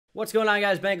What's going on,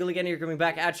 guys? Bengal again here, coming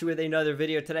back at you with another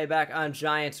video today, back on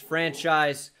Giants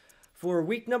franchise for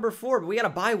week number 4. But we got a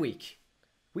bye week.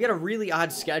 We got a really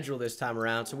odd schedule this time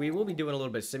around, so we will be doing a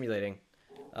little bit of simulating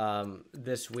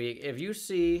this week. If you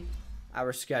see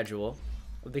our schedule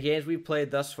of the games we've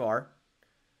played thus far,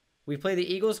 we play the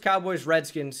Eagles, Cowboys,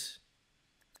 Redskins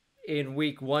in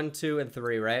week 1, 2, and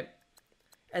 3, right?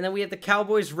 And then we have the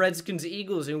Cowboys, Redskins,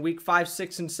 Eagles in week 5,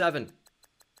 6, and 7.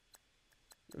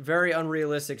 Very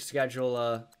unrealistic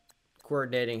schedule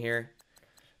coordinating here.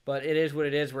 But it is what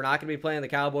it is. We're not going to be playing the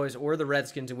Cowboys or the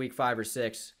Redskins in week 5 or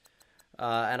 6.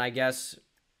 And I guess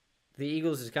the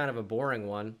Eagles is kind of a boring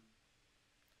one.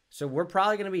 So we're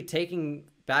probably going to be taking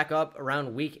back up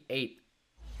around week 8,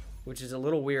 which is a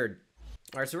little weird.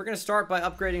 All right, so we're going to start by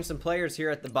upgrading some players here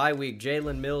at the bye week,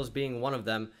 Jalen Mills being one of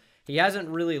them. He hasn't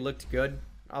really looked good,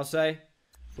 I'll say,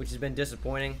 which has been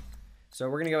disappointing. So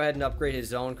we're going to go ahead and upgrade his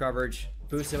zone coverage,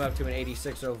 boost him up to an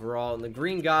 86 overall. And the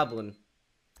Green Goblin,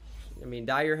 I mean,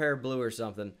 dye your hair blue or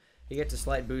something. He gets a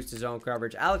slight boost to zone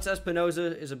coverage. Alex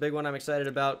Espinoza is a big one I'm excited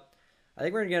about. I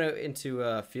think we're going to get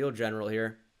into field general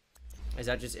here, as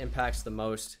that just impacts the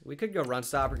most. We could go run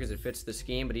stopper because it fits the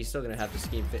scheme, but he's still going to have the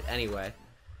scheme fit anyway.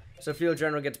 So field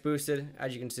general gets boosted.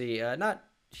 As you can see, not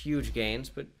huge gains,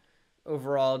 but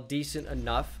overall decent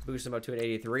enough. Boost him up to an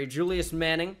 83. Julius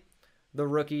Manning, the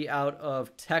rookie out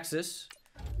of Texas,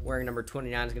 wearing number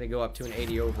 29, is going to go up to an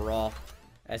 80 overall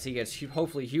as he gets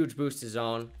hopefully huge boost to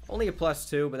zone. Only a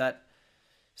 +2, but that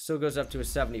still goes up to a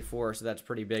 74, so that's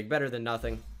pretty big. Better than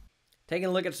nothing. Taking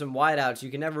a look at some wideouts, you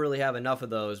can never really have enough of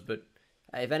those, but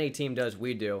if any team does,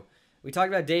 we do. We talked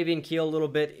about Davian Keel a little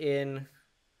bit in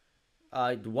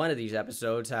one of these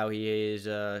episodes, how he is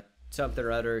something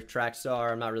or other, track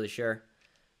star, I'm not really sure.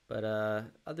 But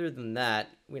other than that,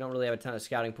 we don't really have a ton of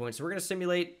scouting points. So we're going to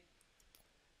simulate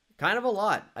kind of a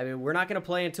lot. I mean, we're not going to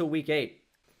play until week 8.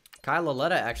 Kyle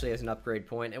Laletta actually has an upgrade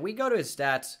point. And we go to his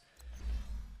stats.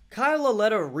 Kyle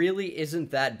Laletta really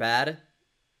isn't that bad.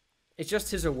 It's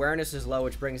just his awareness is low,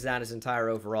 which brings down his entire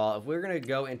overall. If we're going to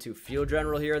go into field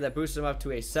general here, that boosts him up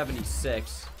to a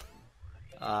 76.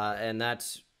 And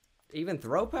that's even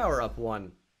throw power up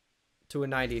 1 to a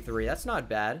 93. That's not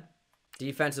bad.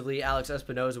 Defensively, Alex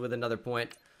Espinoza with another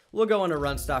point. We'll go on a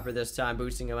run stopper this time,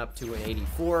 boosting him up to an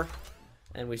 84.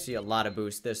 And we see a lot of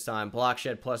boost this time. Block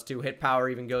shed +2. Hit power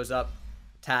even goes up.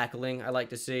 Tackling, I like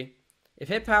to see. If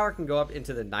hit power can go up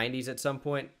into the 90s at some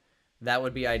point, that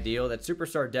would be ideal. That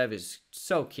superstar dev is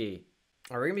so key.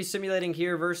 All right, we're going to be simulating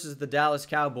here versus the Dallas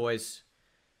Cowboys.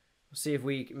 We'll see if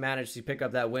we manage to pick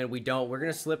up that win. We don't. We're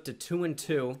going to slip to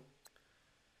 2-2.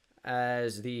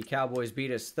 As the Cowboys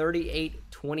beat us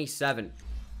 38-27.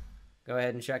 Go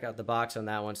ahead and check out the box on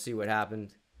that one, see what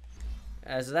happened.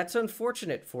 As that's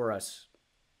unfortunate for us.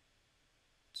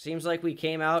 Seems like we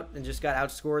came out and just got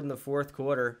outscored in the 4th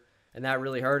quarter, and that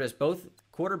really hurt us. Both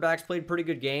quarterbacks played pretty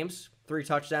good games. 3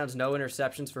 touchdowns, no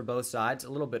interceptions for both sides.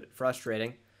 A little bit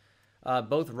frustrating.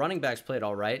 Both running backs played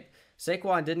all right.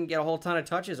 Saquon didn't get a whole ton of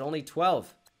touches, only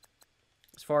 12.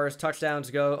 As far as touchdowns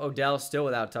go, Odell still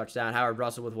without touchdown. Howard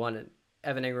Russell with 1.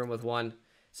 Evan Ingram with 1.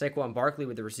 Saquon Barkley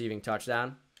with the receiving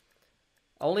touchdown.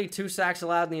 Only 2 sacks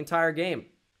allowed in the entire game.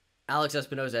 Alex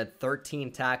Espinoza had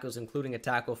 13 tackles, including a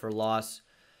tackle for loss.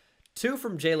 2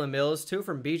 from Jalen Mills. 2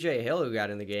 from B.J. Hill, who got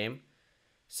in the game.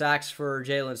 Sacks for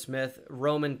Jalen Smith.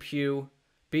 Roman Pugh.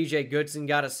 B.J. Goodson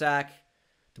got a sack.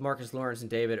 DeMarcus Lawrence and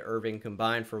David Irving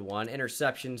combined for 1.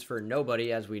 Interceptions for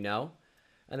nobody, as we know.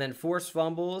 And then forced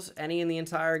fumbles, any in the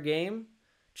entire game.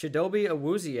 Chidobe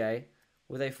Awuzie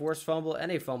with a forced fumble and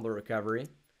a fumble recovery.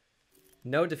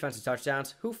 No defensive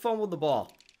touchdowns. Who fumbled the ball?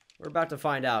 We're about to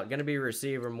find out. Going to be a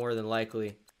receiver more than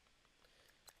likely.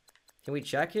 Can we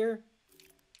check here?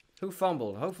 Who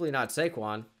fumbled? Hopefully not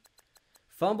Saquon.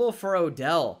 Fumble for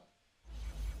Odell.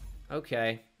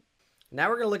 Okay. Now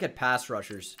we're going to look at pass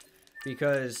rushers.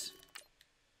 Because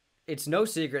it's no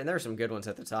secret, and there are some good ones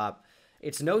at the top.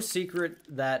 It's no secret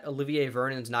that Olivier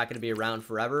Vernon's not going to be around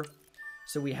forever.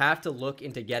 So we have to look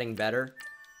into getting better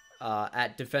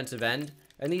at defensive end.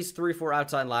 And these 3-4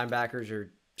 outside linebackers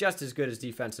are just as good as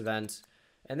defensive ends.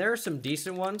 And there are some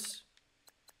decent ones.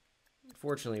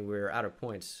 Unfortunately, we're out of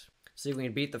points. See if we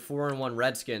can beat the 4-1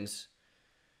 Redskins.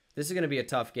 This is going to be a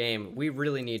tough game. We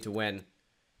really need to win.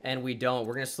 And we don't.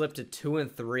 We're going to slip to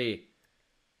 2-3.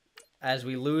 As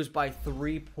we lose by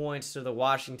 3 points to the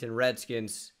Washington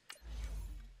Redskins.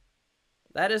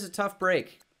 That is a tough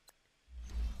break.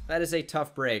 That is a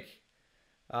tough break.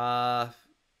 Yeah,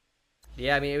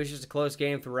 I mean, it was just a close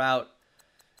game throughout.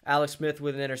 Alex Smith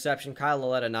with an interception. Kyle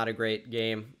Laletta, not a great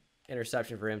game.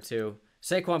 Interception for him, too.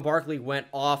 Saquon Barkley went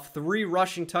off. 3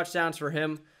 rushing touchdowns for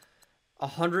him.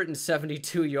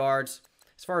 172 yards.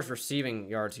 As far as receiving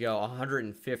yards go,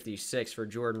 156 for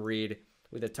Jordan Reed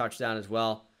with a touchdown as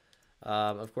well.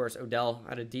 Of course, Odell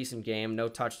had a decent game. No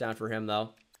touchdown for him,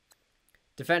 though.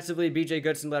 Defensively, B.J.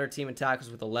 Goodson led our team in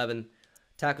tackles with 11.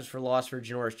 Tackles for loss for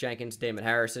Janoris Jenkins, Damon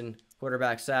Harrison.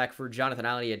 Quarterback sack for Jonathan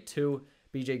Allen, he had 2.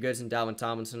 B.J. Goodson, Dalvin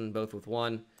Tomlinson, both with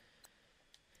 1.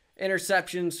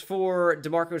 Interceptions for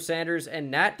DeMarco Sanders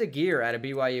and Nat DeGear out of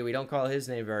BYU. We don't call his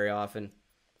name very often.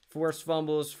 Forced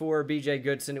fumbles for B.J.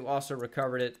 Goodson, who also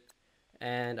recovered it.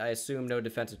 And I assume no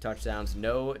defensive touchdowns.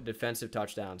 No defensive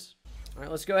touchdowns. All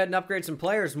right, let's go ahead and upgrade some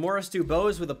players. Morris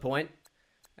Dubose with a point,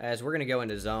 as we're going to go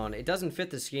into zone. It doesn't fit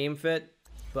the scheme fit,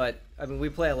 but, I mean, we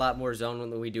play a lot more zone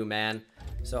than we do man.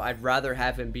 So I'd rather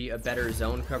have him be a better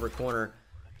zone cover corner.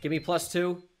 Give me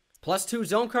 +2. +2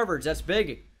 zone coverage. That's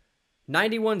big.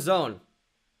 91 zone.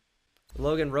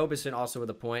 Logan Robeson also with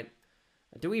a point.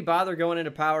 Do we bother going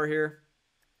into power here?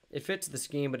 It fits the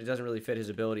scheme, but it doesn't really fit his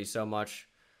ability so much.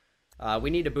 We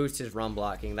need to boost his run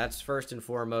blocking. That's first and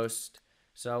foremost.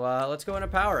 So let's go into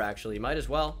power, actually. Might as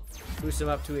well. Boost him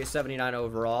up to a 79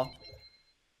 overall.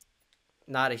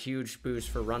 Not a huge boost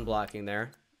for run blocking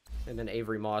there. And then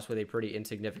Avery Moss with a pretty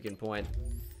insignificant point.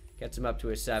 Gets him up to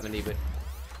a 70, but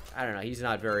I don't know. He's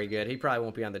not very good. He probably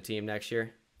won't be on the team next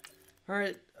year. All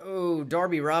right. Oh,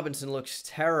 Darby Robinson looks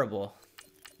terrible.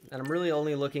 And I'm really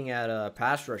only looking at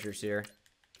pass rushers here,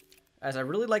 as I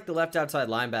really like the left outside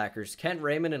linebackers. Kent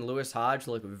Raymond and Lewis Hodge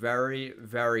look very,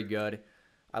 very good.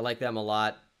 I like them a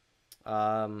lot.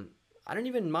 I don't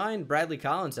even mind Bradley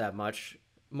Collins that much.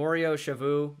 Mario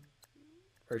Chavu,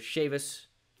 or Chavis,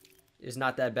 is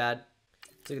not that bad.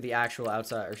 Let's look at the actual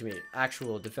outside, or excuse me,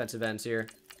 actual defensive ends here.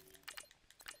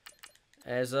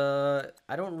 As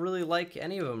I don't really like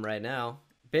any of them right now.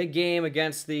 Big game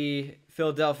against the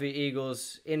Philadelphia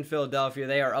Eagles in Philadelphia.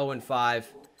 They are 0-5.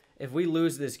 If we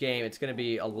lose this game, it's going to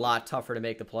be a lot tougher to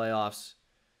make the playoffs.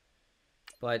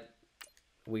 But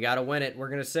we got to win it. We're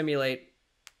going to simulate.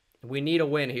 We need a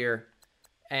win here.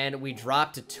 And we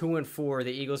drop to 2-4.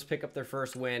 The Eagles pick up their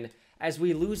first win as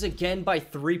we lose again by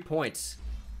 3 points.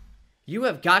 You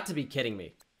have got to be kidding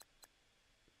me.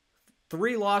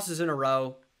 3 losses in a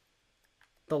row.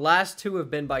 The last 2 have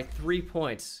been by 3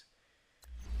 points.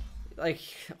 Like,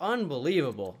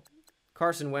 unbelievable.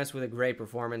 Carson Wentz with a great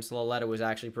performance. Loletta was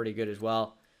actually pretty good as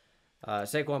well.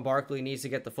 Saquon Barkley needs to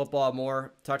get the football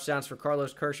more. Touchdowns for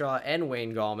Carlos Kershaw and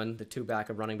Wayne Gallman, the 2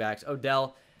 backup running backs.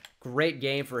 Odell, great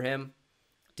game for him.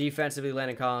 Defensively,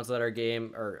 Landon Collins led our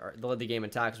game, or led the game in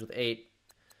tackles with 8.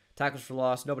 Tackles for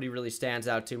loss, nobody really stands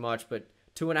out too much, but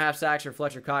 2.5 sacks for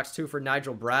Fletcher Cox, 2 for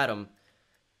Nigel Bradham.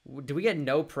 Do we get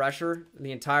no pressure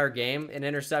the entire game? An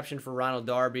interception for Ronald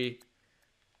Darby.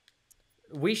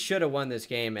 We should have won this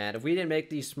game, man. If we didn't make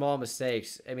these small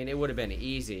mistakes, I mean, it would have been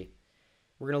easy.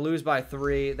 We're going to lose by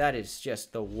 3. That is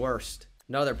just the worst.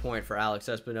 Another point for Alex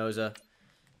Espinoza.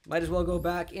 Might as well go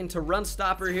back into run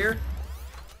stopper here.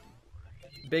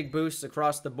 Big boosts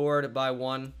across the board by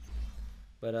 1.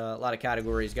 But a lot of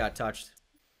categories got touched.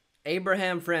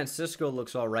 Abraham Francisco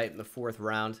looks all right in the 4th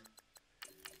round.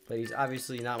 But he's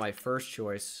obviously not my first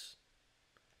choice.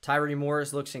 Tyree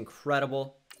Morris looks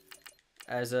incredible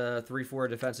as a 3-4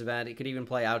 defensive end. He could even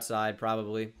play outside,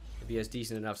 probably, if he has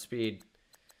decent enough speed.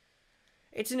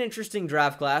 It's an interesting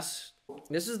draft class.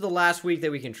 This is the last week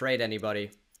that we can trade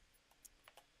anybody.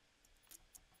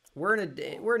 We're in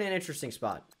an interesting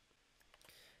spot.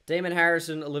 Damon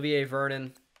Harrison, Olivier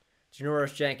Vernon,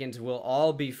 Janoris Jenkins will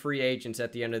all be free agents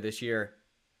at the end of this year.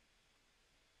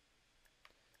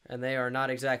 And they are not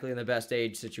exactly in the best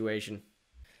age situation.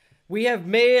 We have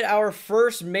made our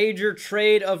first major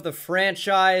trade of the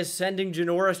franchise, sending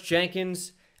Janoris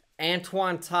Jenkins,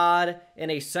 Antoine Todd, and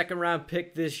a 2nd-round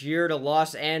pick this year to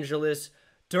Los Angeles.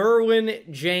 Derwin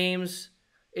James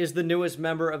is the newest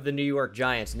member of the New York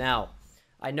Giants. Now,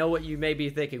 I know what you may be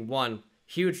thinking. 1,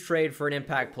 huge trade for an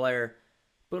impact player.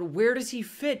 But where does he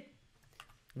fit?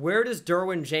 Where does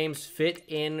Derwin James fit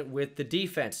in with the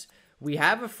defense? We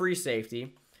have a free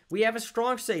safety. We have a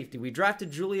strong safety. We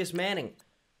drafted Julius Manning.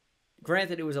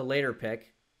 Granted, it was a later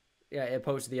pick,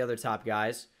 opposed to the other top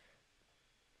guys.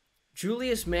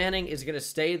 Julius Manning is going to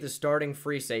stay the starting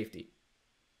free safety.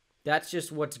 That's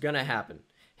just what's going to happen.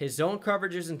 His zone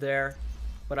coverage isn't there,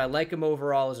 but I like him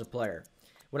overall as a player.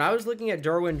 When I was looking at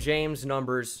Derwin James'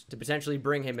 numbers to potentially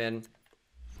bring him in,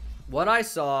 what I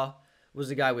saw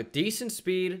was a guy with decent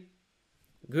speed,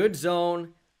 good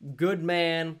zone, good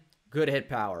man, good hit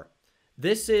power.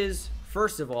 This is,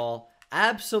 first of all,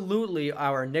 absolutely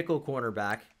our nickel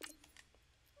cornerback,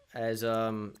 as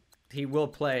he will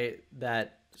play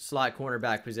that slot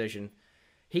cornerback position.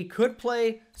 He could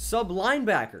play sub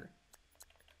linebacker.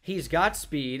 He's got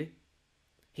speed.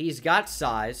 He's got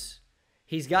size.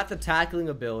 He's got the tackling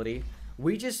ability.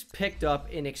 We just picked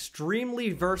up an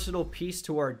extremely versatile piece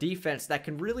to our defense that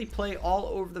can really play all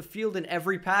over the field in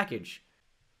every package.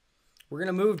 We're going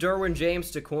to move Derwin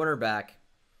James to cornerback.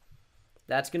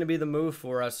 That's going to be the move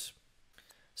for us.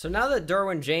 So now that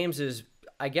Derwin James is,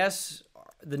 I guess,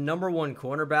 the #1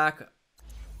 cornerback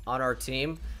on our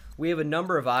team, we have a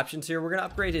number of options here. We're going to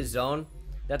upgrade his zone.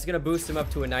 That's going to boost him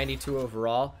up to a 92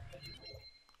 overall.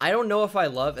 I don't know if I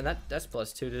love, and that's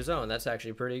 +2 to zone. That's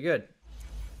actually pretty good.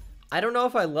 I don't know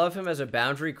if I love him as a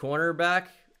boundary cornerback.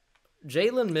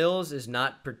 Jalen Mills is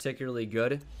not particularly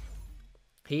good.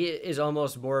 He is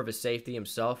almost more of a safety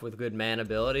himself with good man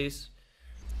abilities.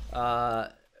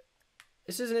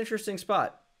 This is an interesting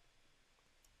spot.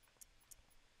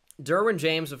 Derwin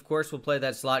James, of course, will play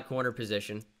that slot corner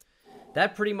position.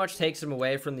 That pretty much takes him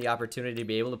away from the opportunity to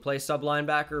be able to play sub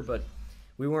linebacker, but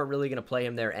we weren't really going to play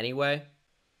him there anyway.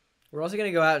 We're also going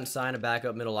to go out and sign a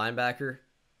backup middle linebacker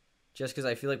just because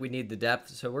I feel like we need the depth.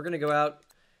 So we're going to go out.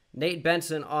 Nate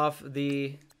Benson off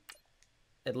the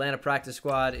Atlanta practice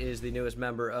squad is the newest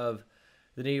member of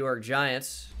the New York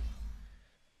Giants.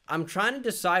 I'm trying to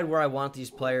decide where I want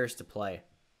these players to play.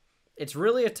 It's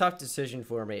really a tough decision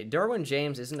for me. Derwin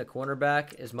James isn't a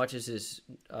cornerback as much as his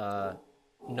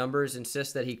numbers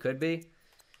insist that he could be.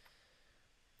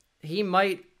 He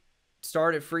might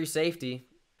start at free safety.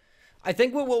 I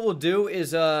think what we'll do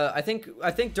is I think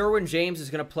Derwin James is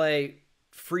going to play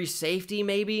free safety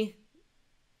maybe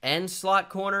and slot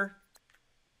corner,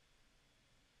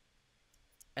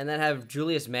 and then have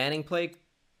Julius Manning play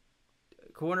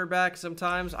cornerback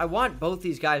sometimes. I want both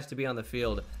these guys to be on the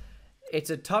field. It's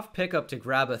a tough pickup to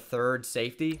grab a third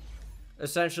safety,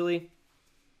 essentially.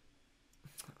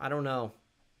 I don't know.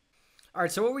 All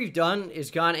right, so what we've done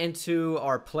is gone into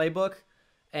our playbook,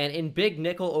 and in big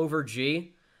nickel over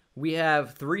G, we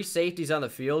have 3 safeties on the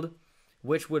field,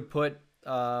 which would put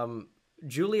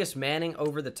Julius Manning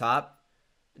over the top,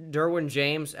 Derwin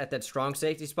James at that strong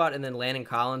safety spot, and then Landon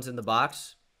Collins in the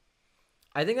box.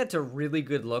 I think that's a really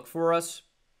good look for us,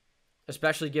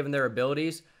 especially given their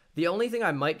abilities. The only thing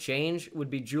I might change would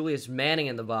be Julius Manning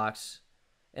in the box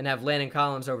and have Landon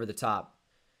Collins over the top.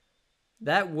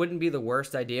 That wouldn't be the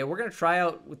worst idea. We're going to try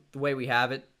out with the way we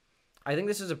have it. I think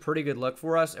this is a pretty good look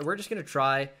for us, and we're just going to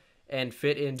try and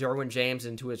fit in Derwin James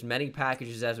into as many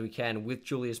packages as we can with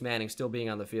Julius Manning still being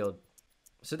on the field.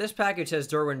 So this package has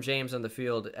Derwin James on the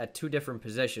field at 2 different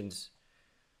positions,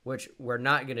 which we're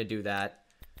not going to do that.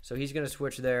 So he's going to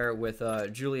switch there with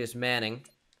Julius Manning,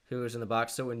 who is in the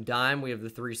box. So in dime, we have the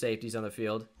 3 safeties on the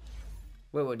field.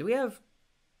 Wait, do we have...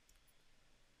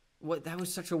 What? That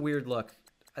was such a weird look.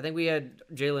 I think we had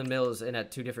Jalen Mills in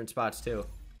at 2 different spots, too.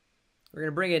 We're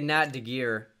going to bring in Nat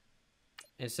DeGear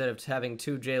instead of having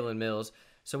 2 Jalen Mills.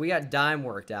 So we got dime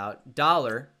worked out.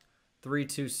 Dollar,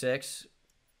 326.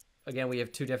 Again, we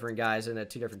have 2 different guys in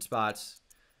at 2 different spots.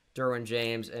 Derwin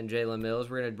James and Jalen Mills.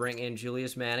 We're going to bring in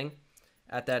Julius Manning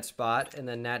at that spot, and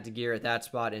then Nat DeGear at that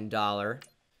spot in dollar.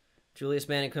 Julius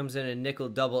Manning comes in nickel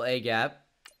double A gap.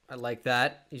 I like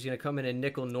that. He's going to come in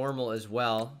nickel normal as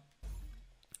well.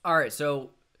 All right,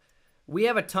 so we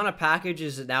have a ton of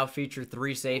packages that now feature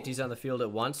 3 safeties on the field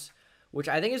at once, which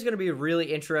I think is going to be a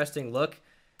really interesting look.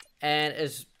 And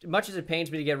as much as it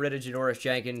pains me to get rid of Janoris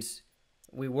Jenkins,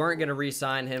 we weren't going to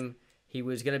re-sign him. He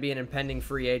was going to be an impending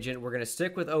free agent. We're going to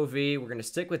stick with OV. We're going to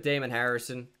stick with Damon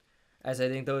Harrison, as I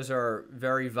think those are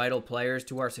very vital players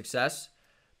to our success.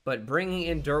 But bringing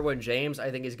in Derwin James, I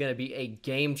think, is going to be a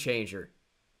game changer.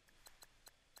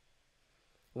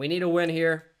 We need a win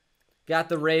here. Got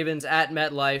the Ravens at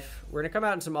MetLife. We're going to come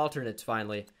out in some alternates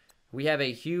finally. We have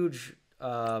a huge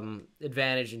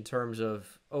advantage in terms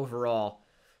of overall.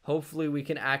 Hopefully we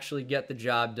can actually get the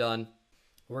job done.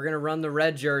 We're going to run the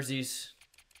red jerseys.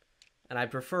 And I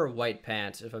prefer white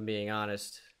pants, if I'm being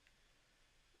honest.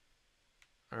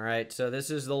 All right, so this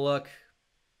is the look.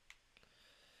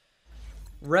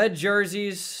 Red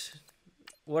jerseys.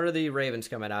 What are the Ravens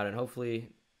coming out in? Hopefully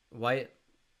white.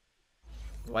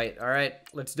 White. All right,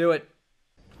 let's do it.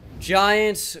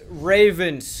 Giants,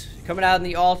 Ravens. Coming out in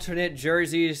the alternate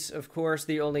jerseys. Of course,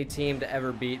 the only team to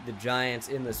ever beat the Giants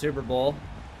in the Super Bowl.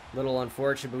 Little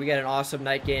unfortunate, but we got an awesome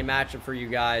night game matchup for you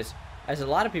guys, as a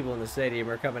lot of people in the stadium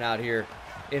are coming out here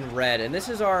in red. And this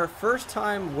is our first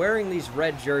time wearing these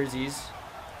red jerseys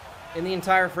in the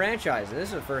entire franchise. And this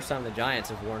is the first time the Giants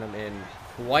have worn them in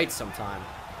quite some time.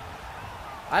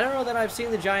 I don't know that I've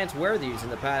seen the Giants wear these in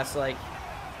the past, like,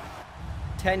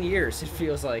 10 years, it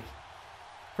feels like.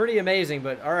 Pretty amazing,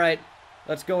 but all right,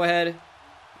 let's go ahead,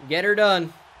 get her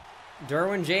done.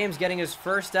 Derwin James getting his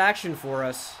first action for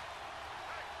us.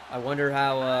 I wonder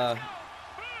how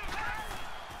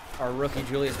our rookie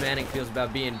Julius Manning feels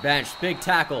about being benched. Big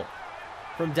tackle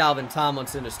from Dalvin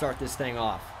Tomlinson to start this thing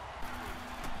off.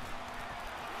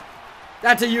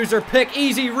 That's a user pick.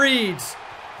 Easy reads.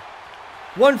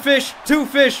 One fish, two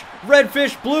fish, red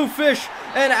fish, blue fish,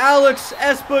 and Alex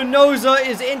Espinoza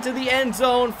is into the end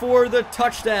zone for the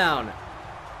touchdown.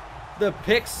 The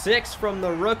pick six from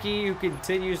the rookie, who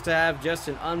continues to have just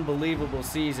an unbelievable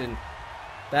season.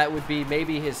 That would be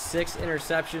maybe his sixth,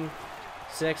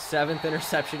 seventh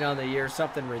interception on the year,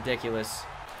 something ridiculous.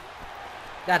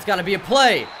 That's got to be a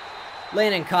play.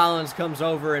 Landon Collins comes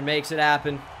over and makes it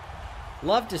happen.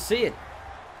 Love to see it.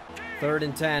 3rd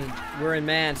and 10. We're in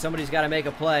man. Somebody's got to make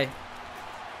a play.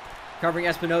 Covering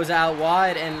Espinoza out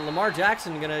wide, and Lamar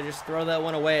Jackson going to just throw that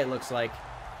one away, it looks like.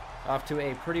 Off to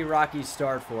a pretty rocky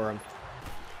start for him.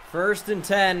 1st and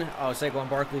 10. Oh, Saquon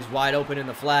Barkley's wide open in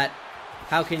the flat.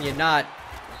 How can you not?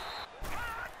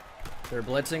 They're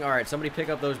blitzing. All right, somebody pick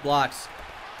up those blocks.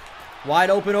 Wide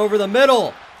open over the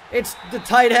middle. It's the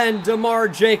tight end, DeMar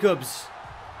Jacobs,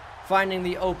 finding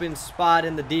the open spot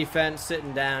in the defense,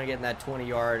 sitting down, getting that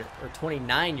 20-yard, or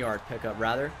 29-yard pickup,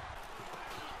 rather.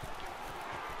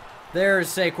 There's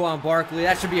Saquon Barkley.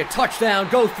 That should be a touchdown.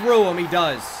 Go through him. He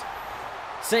does.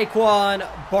 Saquon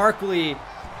Barkley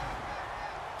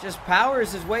just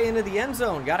powers his way into the end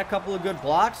zone. Got a couple of good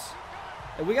blocks.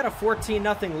 And we got a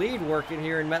 14-0 lead working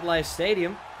here in MetLife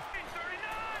Stadium.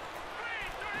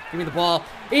 Give me the ball.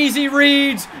 Easy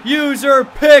reads. User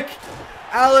pick.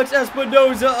 Alex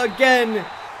Espinoza again.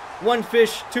 One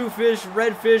fish, two fish,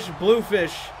 red fish, blue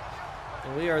fish.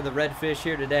 And we are the red fish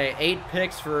here today. 8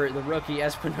 picks for the rookie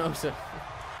Espinoza.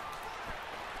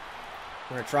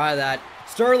 We're going to try that.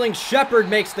 Sterling Shepard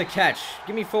makes the catch.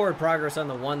 Give me forward progress on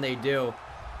the one they do.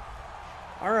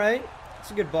 All right.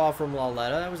 That's a good ball from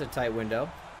Lauletta. That was a tight window.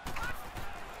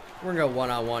 We're going to go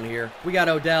one-on-one here. We got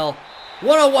Odell.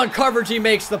 One-on-one coverage. He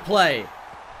makes the play.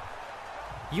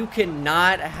 You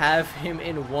cannot have him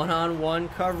in one-on-one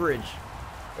coverage.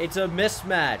 It's a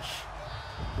mismatch.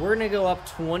 We're going to go up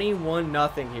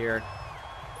 21-0 here,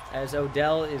 as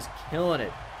Odell is killing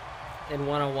it in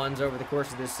one-on-ones over the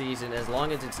course of this season, as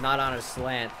long as it's not on a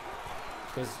slant,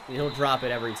 because he'll drop it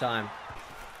every time.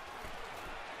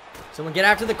 Someone get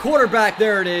after the quarterback.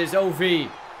 There it is, OV.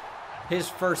 His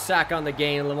first sack on the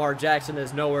game. Lamar Jackson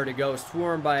has nowhere to go,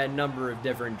 swarmed by a number of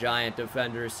different Giant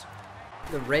defenders.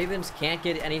 The Ravens can't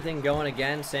get anything going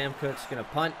again. Sam Cook's going to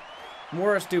punt.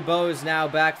 Morris Dubois is now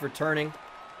back returning.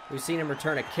 We've seen him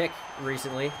return a kick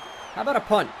recently. How about a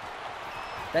punt?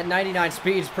 That 99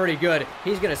 speed's pretty good.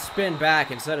 He's going to spin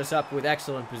back and set us up with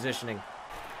excellent positioning.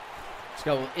 Let's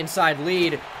go inside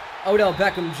lead. Odell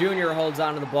Beckham Jr. holds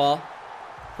onto the ball.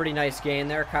 Pretty nice gain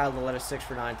there. Kyle Lauletta 6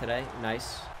 for 9 today.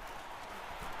 Nice.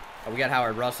 Oh, we got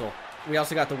Howard Russell. We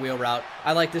also got the wheel route.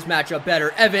 I like this matchup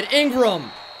better. Evan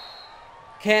Ingram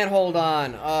can't hold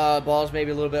on. Ball's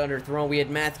maybe a little bit underthrown. We had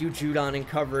Matthew Judon in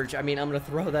coverage. I mean, I'm going to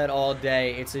throw that all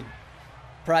day. It's a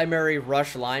primary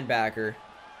rush linebacker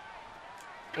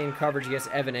in coverage against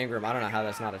Evan Ingram. I don't know how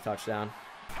that's not a touchdown.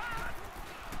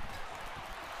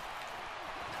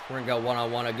 We're going to go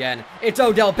one-on-one again. It's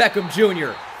Odell Beckham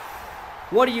Jr.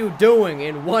 What are you doing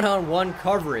in one-on-one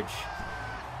coverage?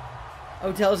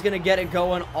 Odell's going to get it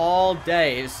going all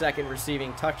day. His second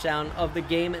receiving touchdown of the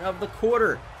game and of the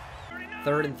quarter.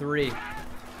 3rd and 3.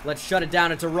 Let's shut it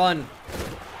down. It's a run.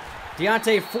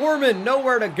 Deontay Foreman,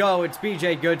 nowhere to go. It's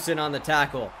B.J. Goodson on the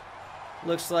tackle.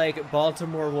 Looks like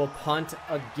Baltimore will punt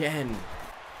again.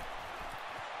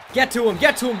 Get to him,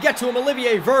 get to him, get to him.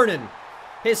 Olivier Vernon.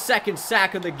 His second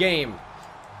sack of the game.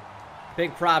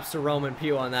 Big props to Roman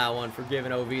Pugh on that one for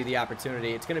giving OV the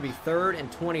opportunity. It's going to be 3rd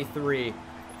and 23.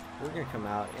 We're going to come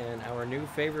out in our new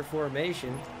favorite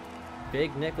formation.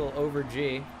 Big nickel over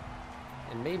G.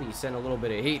 And maybe send a little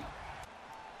bit of heat.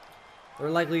 We're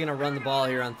likely going to run the ball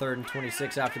here on 3rd and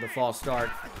 26 after the false start.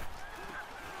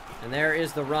 And there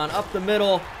is the run up the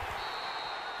middle.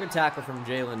 Good tackle from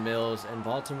Jalen Mills. And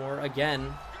Baltimore,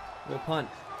 again, will punt.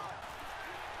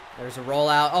 There's a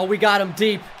rollout. Oh, we got him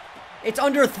deep. It's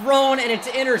underthrown and it's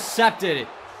intercepted.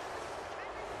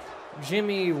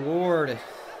 Jimmy Ward.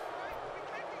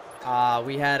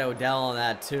 We had Odell on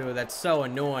that too. That's so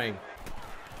annoying.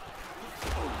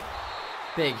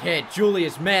 Big hit.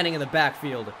 Julius Manning in the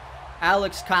backfield.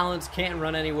 Alex Collins can't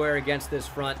run anywhere against this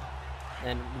front.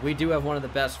 And we do have one of the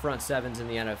best front sevens in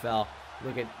the NFL.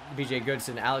 Look at B.J.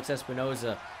 Goodson, Alex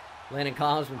Espinoza. Landon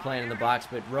Collins been playing in the box,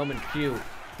 but Roman Pugh,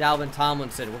 Dalvin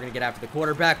Tomlinson. We're going to get after the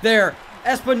quarterback there.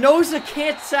 Espinoza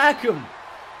can't sack him.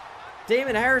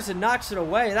 Damon Harrison knocks it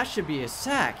away. That should be a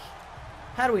sack.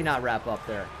 How do we not wrap up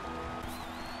there?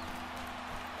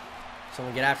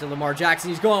 Someone get after Lamar Jackson.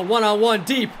 He's going one-on-one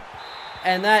deep.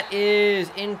 And that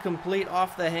is incomplete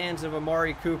off the hands of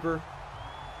Amari Cooper.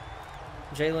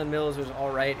 Jalen Mills was all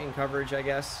right in coverage, I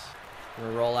guess. We're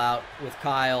going to roll out with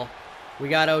Kyle. We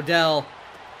got Odell.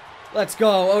 Let's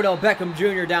go. Odell Beckham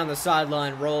Jr. down the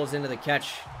sideline. Rolls into the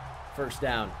catch. First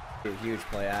down. A huge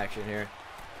play action here.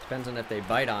 Depends on if they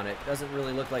bite on it. Doesn't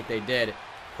really look like they did.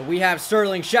 But we have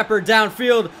Sterling Shepard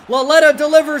downfield. Laletta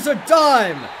delivers a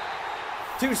dime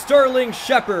to Sterling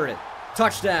Shepard.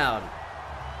 Touchdown.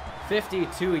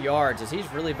 52 yards, as he's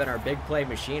really been our big play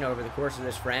machine over the course of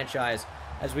this franchise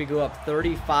as we go up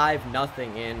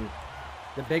 35-0 in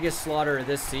the biggest slaughter of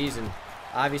this season.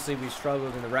 Obviously, we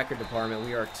struggled in the record department.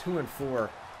 We are 2-4.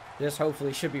 This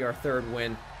hopefully should be our third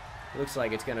win. Looks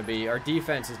like it's going to be. Our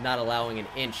defense is not allowing an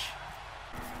inch.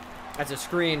 That's a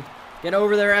screen. Get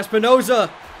over there, Espinoza.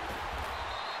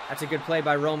 That's a good play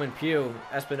by Roman Pugh.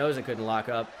 Espinoza couldn't lock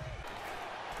up.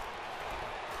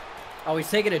 Oh,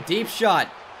 he's taking a deep shot.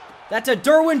 That's a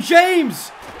Derwin James,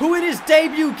 who in his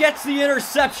debut gets the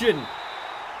interception.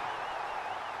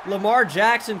 Lamar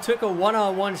Jackson took a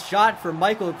one-on-one shot for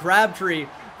Michael Crabtree.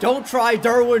 Don't try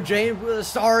Derwin James with a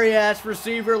sorry-ass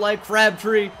receiver like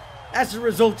Crabtree. That's the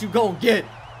result you gon' get.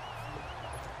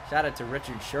 Shout out to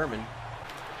Richard Sherman.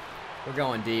 We're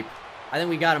going deep. I think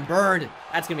we got him burned.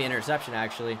 That's going to be an interception,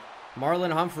 actually.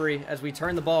 Marlon Humphrey, as we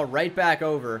turn the ball right back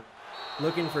over,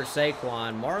 looking for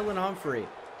Saquon. Marlon Humphrey.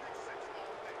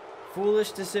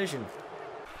 Foolish decision.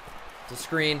 It's a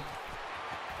screen.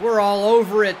 We're all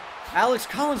over it. Alex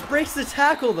Collins breaks the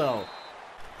tackle, though.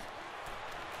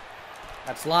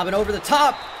 That's lobbing over the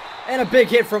top. And a big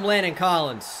hit from Landon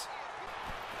Collins.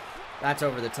 That's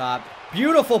over the top.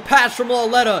 Beautiful pass from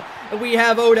Laletta. And we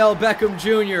have Odell Beckham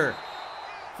Jr.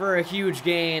 for a huge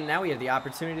gain. Now we have the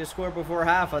opportunity to score before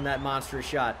half on that monstrous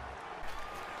shot.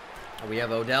 And we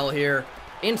have Odell here.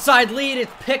 Inside lead.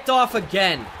 It's picked off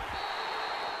again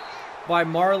by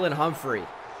Marlon Humphrey.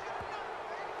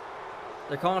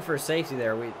 They're calling for a safety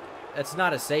there. That's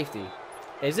not a safety.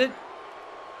 Is it?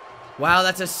 Wow,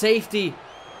 that's a safety.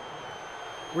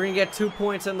 We're going to get 2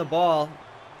 points on the ball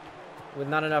with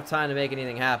not enough time to make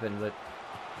anything happen, but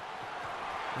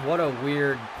what a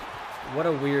weird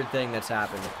thing that's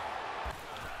happened.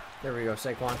 There we go,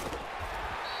 Saquon.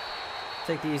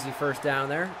 Take the easy first down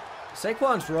there.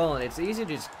 Saquon's rolling. It's easy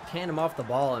to just hand him off the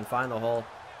ball and find the hole.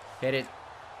 Hit it.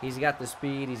 He's got the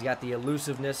speed. He's got the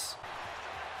elusiveness.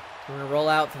 We're going to roll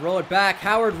out, throw it back.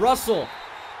 Howard Russell.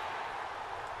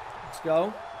 Let's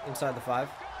go. Inside the 5.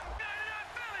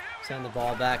 Send the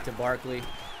ball back to Barkley.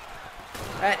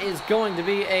 That is going to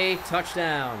be a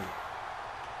touchdown.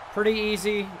 Pretty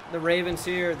easy. The Ravens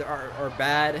here are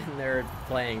bad, and they're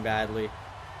playing badly.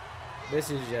 This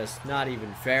is just not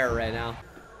even fair right now.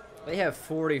 They have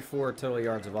 44 total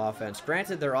yards of offense.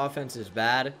 Granted, their offense is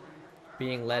bad,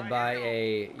 being led by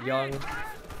a young,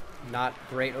 not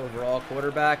great overall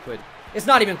quarterback, but it's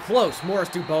not even close. Morris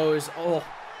Dubose, oh,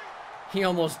 he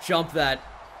almost jumped that.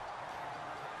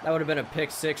 That would have been a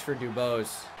pick 6 for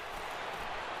Dubose.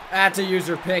 That's a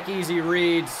user pick, easy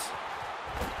reads.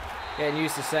 Getting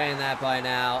used to saying that by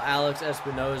now. Alex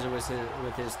Espinoza was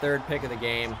with his 3rd pick of the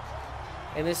game.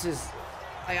 And this is,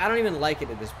 I don't even like it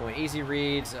at this point. Easy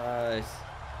reads, the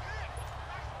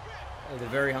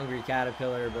very hungry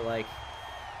caterpillar, but like,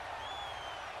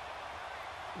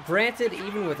 granted,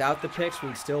 even without the picks,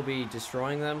 we'd still be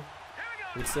destroying them.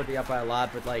 We'd still be up by a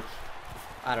lot, but like,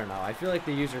 I don't know. I feel like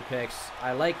the user picks,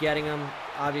 I like getting them,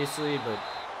 obviously, but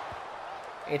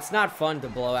it's not fun to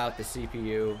blow out the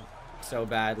CPU so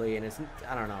badly, and it's,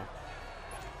 I don't know.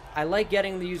 I like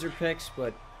getting the user picks,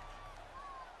 but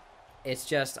it's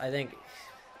just, I think,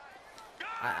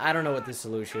 I don't know what the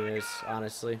solution is,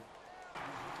 honestly.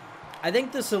 I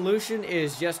think the solution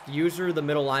is just user the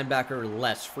middle linebacker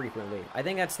less frequently. I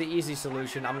think that's the easy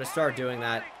solution. I'm going to start doing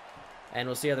that, and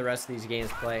we'll see how the rest of these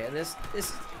games play. And this,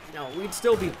 you know, we'd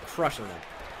still be crushing them.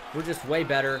 We're just way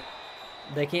better.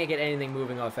 They can't get anything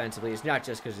moving offensively. It's not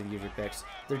just because of the user picks.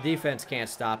 Their defense can't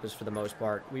stop us for the most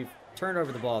part. We've turned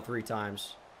over the ball 3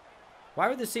 times. Why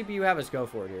would the CPU have us go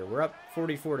for it here? We're up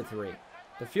 44-3.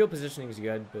 The field positioning is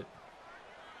good, but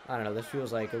I don't know. This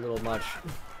feels like a little much.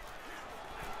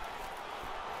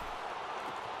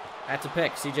 That's a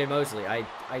pick, C.J. Mosley. I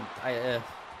don't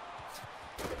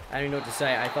even know what to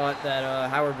say. I thought that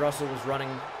Howard Russell was running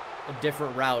a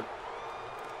different route.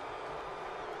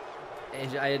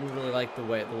 And I didn't really like the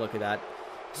look of that.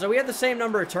 So we have the same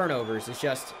number of turnovers. It's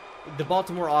just the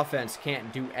Baltimore offense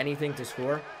can't do anything to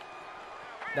score.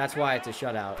 That's why it's a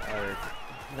shutout. Or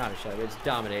not a shutout. It's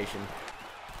domination.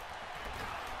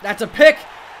 That's a pick.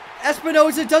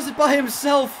 Espinoza does it by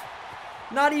himself.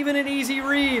 Not even an easy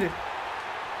read.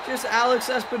 Just Alex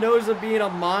Espinoza being a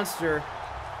monster.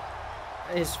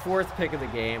 His 4th pick of the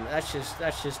game. That's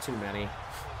just too many.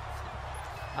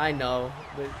 I know,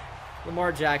 but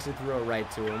Lamar Jackson threw it right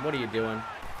to him. What are you doing?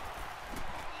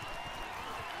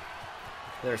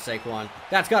 There's Saquon.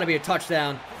 That's got to be a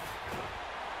touchdown.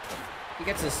 He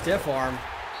gets a stiff arm.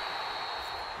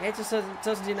 It just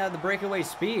doesn't even have the breakaway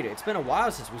speed. It's been a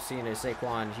while since we've seen a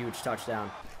Saquon huge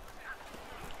touchdown.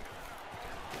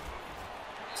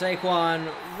 Saquon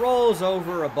rolls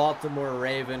over a Baltimore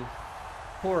Raven.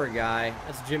 Poor guy.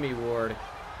 That's Jimmy Ward.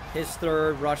 His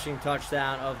 3rd rushing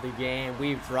touchdown of the game.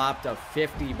 We've dropped a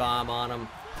 50 bomb on him.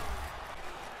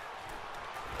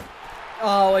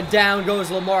 Oh, and down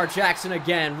goes Lamar Jackson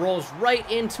again. Rolls right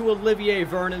into Olivier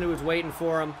Vernon, who was waiting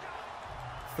for him.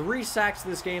 3 sacks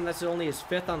this game. That's only his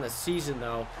 5th on the season,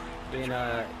 though,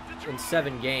 in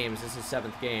 7 games. This is his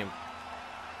 7th game.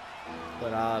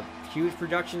 But huge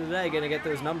production today. Going to get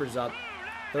those numbers up.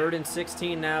 3rd and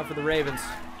 16 now for the Ravens.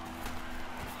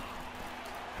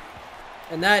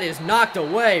 And that is knocked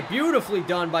away. Beautifully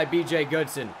done by B.J.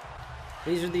 Goodson.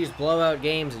 These are these blowout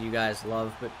games that you guys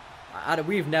love, but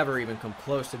we've never even come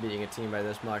close to beating a team by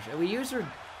this much. And we used her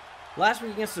last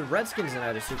week against the Redskins and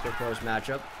had a super close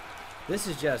matchup. This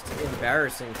is just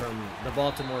embarrassing from the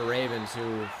Baltimore Ravens,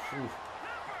 who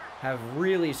have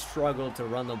really struggled to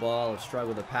run the ball, have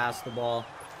struggled to pass the ball.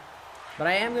 But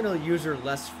I am going to use her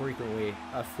less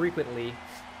frequently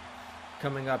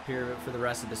coming up here for the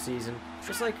rest of the season.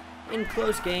 Just like in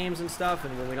close games and stuff,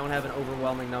 and when we don't have an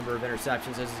overwhelming number of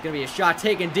interceptions. This is going to be a shot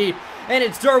taken deep, and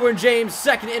it's Derwin James'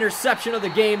 2nd interception of the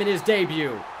game in his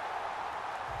debut.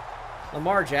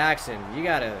 Lamar Jackson, you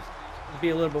got to be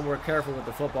a little bit more careful with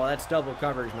the football. That's double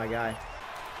coverage, my guy.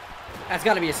 That's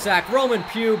got to be a sack. Roman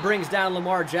Pugh brings down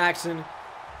Lamar Jackson,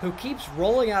 who keeps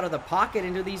rolling out of the pocket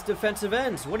into these defensive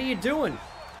ends. What are you doing?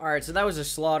 All right, so that was a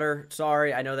slaughter.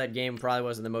 Sorry, I know that game probably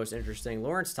wasn't the most interesting.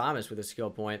 Lawrence Thomas with a skill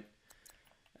point.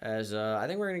 As I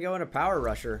think we're going to go into power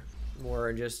rusher more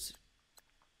and just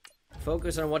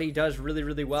focus on what he does really,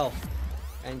 really well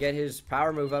and get his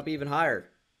power move up even higher.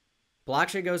 Block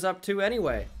shot goes up too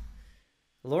anyway.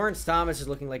 Lawrence Thomas is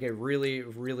looking like a really,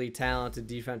 really talented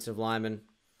defensive lineman.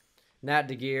 Nat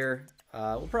DeGear,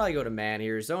 we'll probably go to man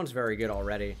here. Zone's very good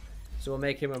already, so we'll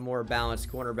make him a more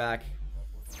balanced cornerback.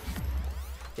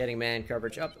 Getting man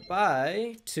coverage up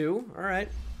by 2. All right.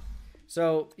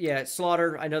 So, yeah,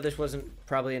 slaughter. I know this wasn't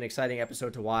probably an exciting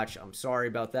episode to watch. I'm sorry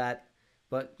about that.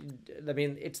 But, I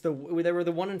mean, they were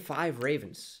the 1-5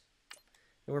 Ravens.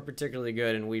 They weren't particularly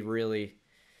good, and we really,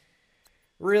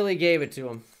 really gave it to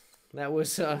them. That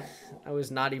was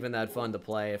not even that fun to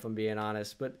play, if I'm being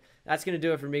honest. But that's going to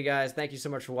do it for me, guys. Thank you so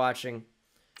much for watching.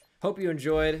 Hope you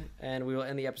enjoyed, and we will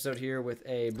end the episode here with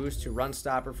a boost to run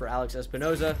stopper for Alex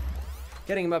Espinoza,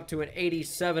 getting him up to an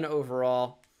 87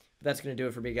 overall. But that's going to do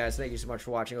it for me, guys. Thank you so much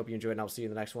for watching. Hope you enjoyed, and I'll see you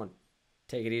in the next one.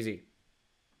 Take it easy.